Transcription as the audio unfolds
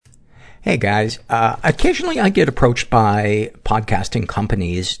Hey guys, occasionally I get approached by podcasting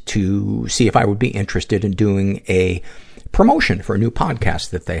companies to see if I would be interested in doing a promotion for a new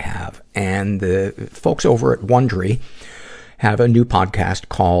podcast that they have. And the folks over at Wondery have a new podcast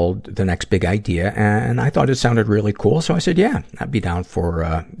called The Next Big Idea, and I thought it sounded really cool, so I said, yeah, I'd be down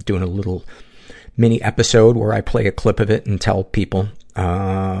for doing a little mini episode where I play a clip of it and tell people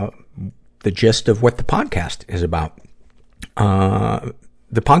the gist of what the podcast is about.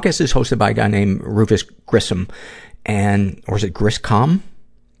 The podcast is hosted by a guy named Rufus Grissom, or is it Griscom?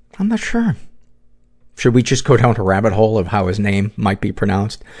 I'm not sure. Should we just go down a rabbit hole of how his name might be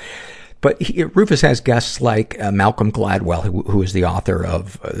pronounced? But Rufus has guests like Malcolm Gladwell, who is the author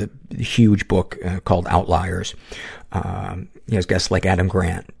of the huge book called Outliers. He has guests like Adam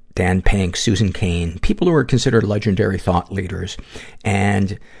Grant, Dan Pink, Susan Cain, people who are considered legendary thought leaders.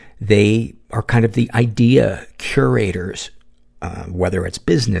 And they are kind of the idea curators, whether it's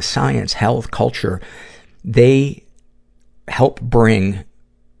business, science, health, culture. They help bring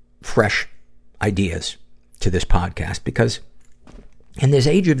fresh ideas to this podcast because in this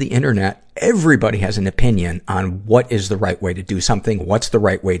age of the internet, everybody has an opinion on what is the right way to do something, what's the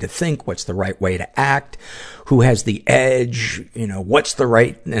right way to think, what's the right way to act, who has the edge, what's the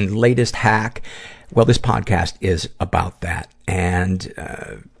right and latest hack. Well, this podcast is about that. And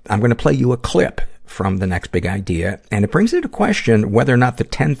I'm going to play you a clip from The Next Big Idea, and it brings into question whether or not the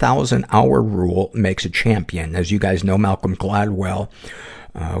 10,000 hour rule makes a champion. As you guys know, Malcolm Gladwell,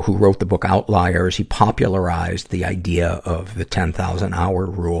 who wrote the book Outliers, he popularized the idea of the 10,000 hour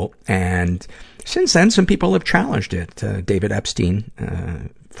rule. And since then, some people have challenged it. David Epstein,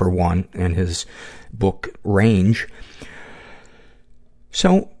 for one, in his book Range.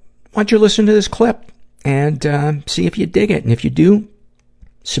 So why don't you listen to this clip and see if you dig it. And if you do,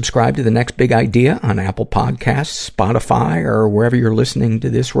 subscribe to The Next Big Idea on Apple Podcasts, Spotify, or wherever you're listening to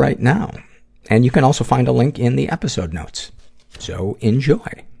this right now. And you can also find a link in the episode notes. So enjoy.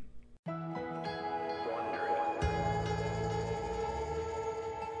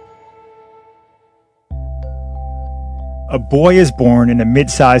 A boy is born in a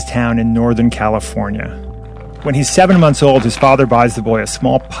mid-sized town in Northern California. When he's 7 months old, his father buys the boy a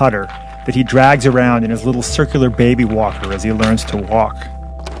small putter that he drags around in his little circular baby walker as he learns to walk.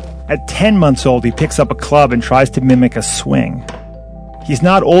 At 10 months old, he picks up a club and tries to mimic a swing. He's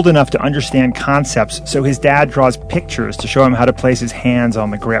not old enough to understand concepts, so his dad draws pictures to show him how to place his hands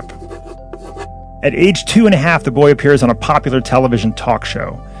on the grip. At age 2.5, the boy appears on a popular television talk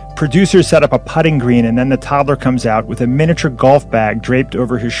show. Producers set up a putting green, and then the toddler comes out with a miniature golf bag draped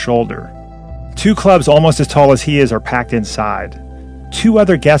over his shoulder. 2 clubs almost as tall as he is are packed inside. 2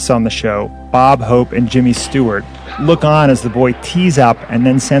 other guests on the show, Bob Hope and Jimmy Stewart, look on as the boy tees up and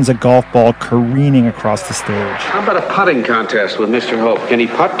then sends a golf ball careening across the stage. How about a putting contest with Mr. Hope? Can he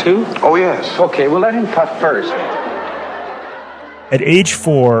putt too? Oh, yes. Okay, well, let him putt first. At age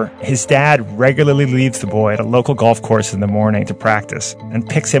 4, his dad regularly leaves the boy at a local golf course in the morning to practice and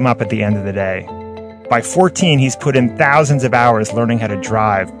picks him up at the end of the day. By 14, he's put in thousands of hours learning how to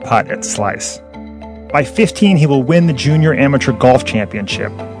drive, putt, and slice. By 15, he will win the Junior Amateur Golf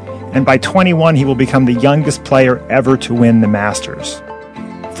Championship. And by 21, he will become the youngest player ever to win the Masters.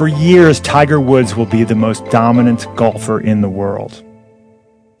 For years, Tiger Woods will be the most dominant golfer in the world.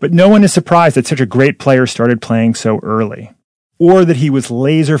 But no one is surprised that such a great player started playing so early, or that he was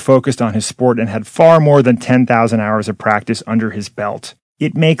laser focused on his sport and had far more than 10,000 hours of practice under his belt.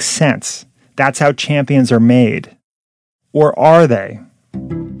 It makes sense. That's how champions are made. Or are they?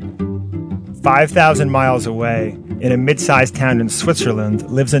 5,000 miles away, in a mid-sized town in Switzerland,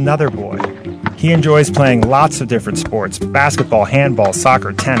 lives another boy. He enjoys playing lots of different sports: basketball, handball,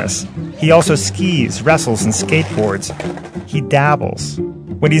 soccer, tennis. He also skis, wrestles, and skateboards. He dabbles.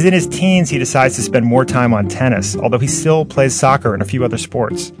 When he's in his teens, he decides to spend more time on tennis, although he still plays soccer and a few other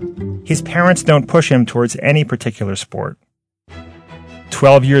sports. His parents don't push him towards any particular sport.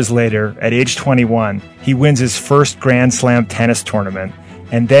 12 years later, at age 21, he wins his first Grand Slam tennis tournament,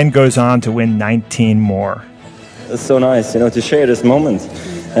 and then goes on to win 19 more. It's so nice, to share this moment.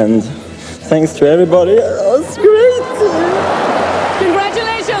 And thanks to everybody. It was great.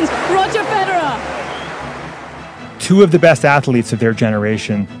 Congratulations, Roger Federer. 2 of the best athletes of their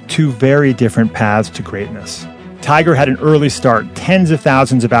generation, 2 very different paths to greatness. Tiger had an early start, tens of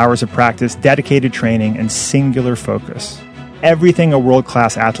thousands of hours of practice, dedicated training, and singular focus. Everything a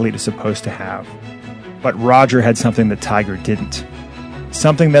world-class athlete is supposed to have. But Roger had something that Tiger didn't.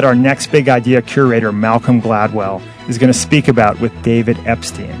 Something that our next big idea curator, Malcolm Gladwell, is going to speak about with David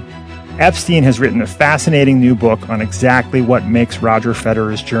Epstein. Epstein has written a fascinating new book on exactly what makes Roger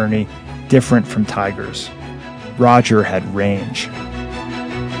Federer's journey different from Tiger's. Roger had range.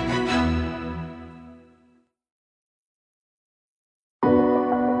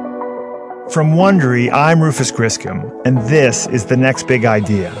 From Wondery, I'm Rufus Griscom, and this is The Next Big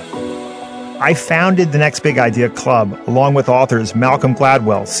Idea. I founded The Next Big Idea Club, along with authors Malcolm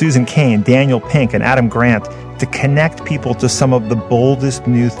Gladwell, Susan Cain, Daniel Pink, and Adam Grant, to connect people to some of the boldest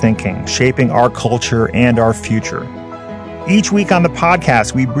new thinking, shaping our culture and our future. Each week on the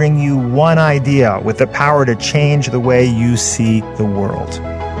podcast, we bring you one idea with the power to change the way you see the world.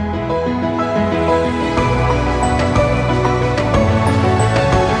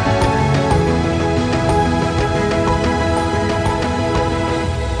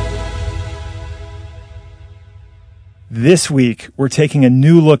 This week, we're taking a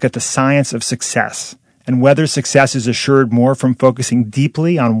new look at the science of success and whether success is assured more from focusing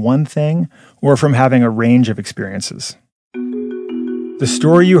deeply on one thing or from having a range of experiences. The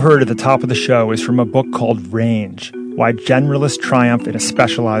story you heard at the top of the show is from a book called Range: Why Generalists Triumph in a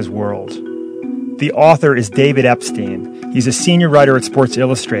Specialized World. The author is David Epstein. He's a senior writer at Sports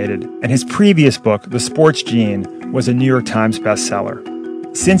Illustrated, and his previous book, The Sports Gene, was a New York Times bestseller.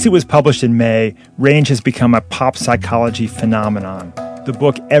 Since it was published in May, Range has become a pop psychology phenomenon, the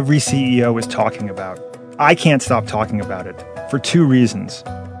book every CEO is talking about. I can't stop talking about it, for two reasons.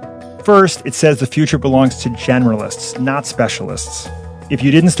 First, it says the future belongs to generalists, not specialists. If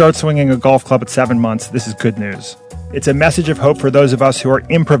you didn't start swinging a golf club at 7 months, this is good news. It's a message of hope for those of us who are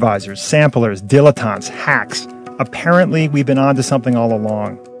improvisers, samplers, dilettantes, hacks. Apparently, we've been onto something all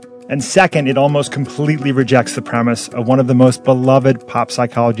along. And second, it almost completely rejects the premise of one of the most beloved pop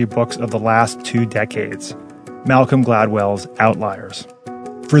psychology books of the last 2 decades, Malcolm Gladwell's Outliers.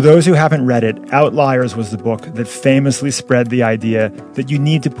 For those who haven't read it, Outliers was the book that famously spread the idea that you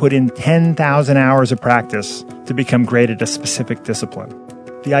need to put in 10,000 hours of practice to become great at a specific discipline.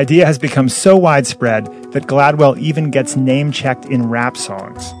 The idea has become so widespread that Gladwell even gets name-checked in rap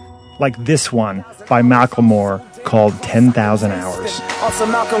songs, like this one by Macklemore called 10,000 Hours. Also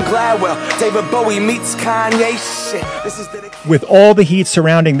Malcolm Gladwell, David Bowie meets Kanye. Shit. With all the heat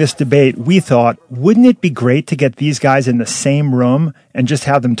surrounding this debate, we thought, wouldn't it be great to get these guys in the same room and just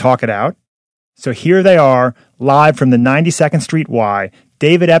have them talk it out? So here they are, live from the 92nd Street Y,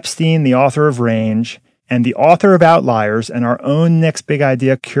 David Epstein, the author of Range, and the author of Outliers and our own Next Big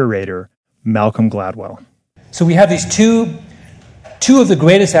Idea curator, Malcolm Gladwell. So we have these two of the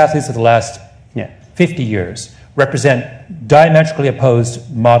greatest athletes of the last 50 years represent diametrically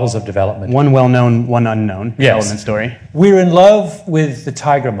opposed models of development. One well-known, one unknown development story. We're in love with the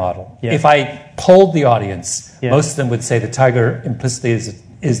Tiger model. Yes. If I polled the audience, most of them would say the Tiger implicitly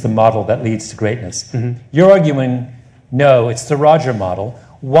is the model that leads to greatness. Mm-hmm. You're arguing, no, it's the Roger model.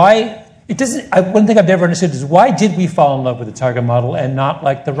 Why? It doesn't. One thing I've never understood is why did we fall in love with the Tiger model and not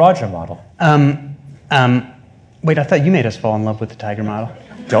like the Roger model? Wait, I thought you made us fall in love with the Tiger model.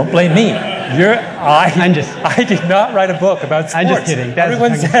 Don't blame me. I did not write a book about sports. I'm just kidding.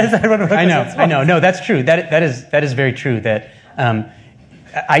 Everyone says I wrote a book about sports. I know. No, that's true. That is very true. That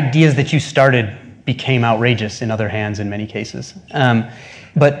ideas that you started became outrageous in other hands in many cases.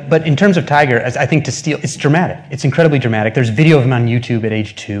 But in terms of Tiger, I think to steal, it's dramatic. It's incredibly dramatic. There's video of him on YouTube at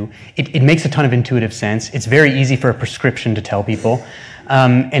age 2. It makes a ton of intuitive sense. It's very easy for a prescription to tell people.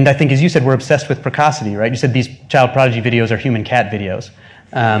 And I think, as you said, we're obsessed with precocity, right? You said these child prodigy videos are human cat videos.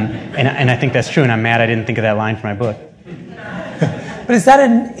 And I think that's true, and I'm mad I didn't think of that line for my book. But is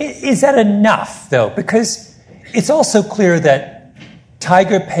that enough, though? Because it's also clear that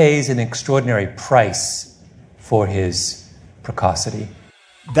Tiger pays an extraordinary price for his precocity.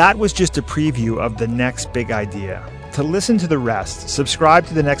 That was just a preview of The Next Big Idea. To listen to the rest, subscribe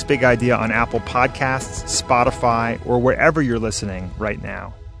to The Next Big Idea on Apple Podcasts, Spotify, or wherever you're listening right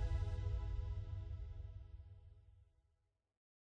now.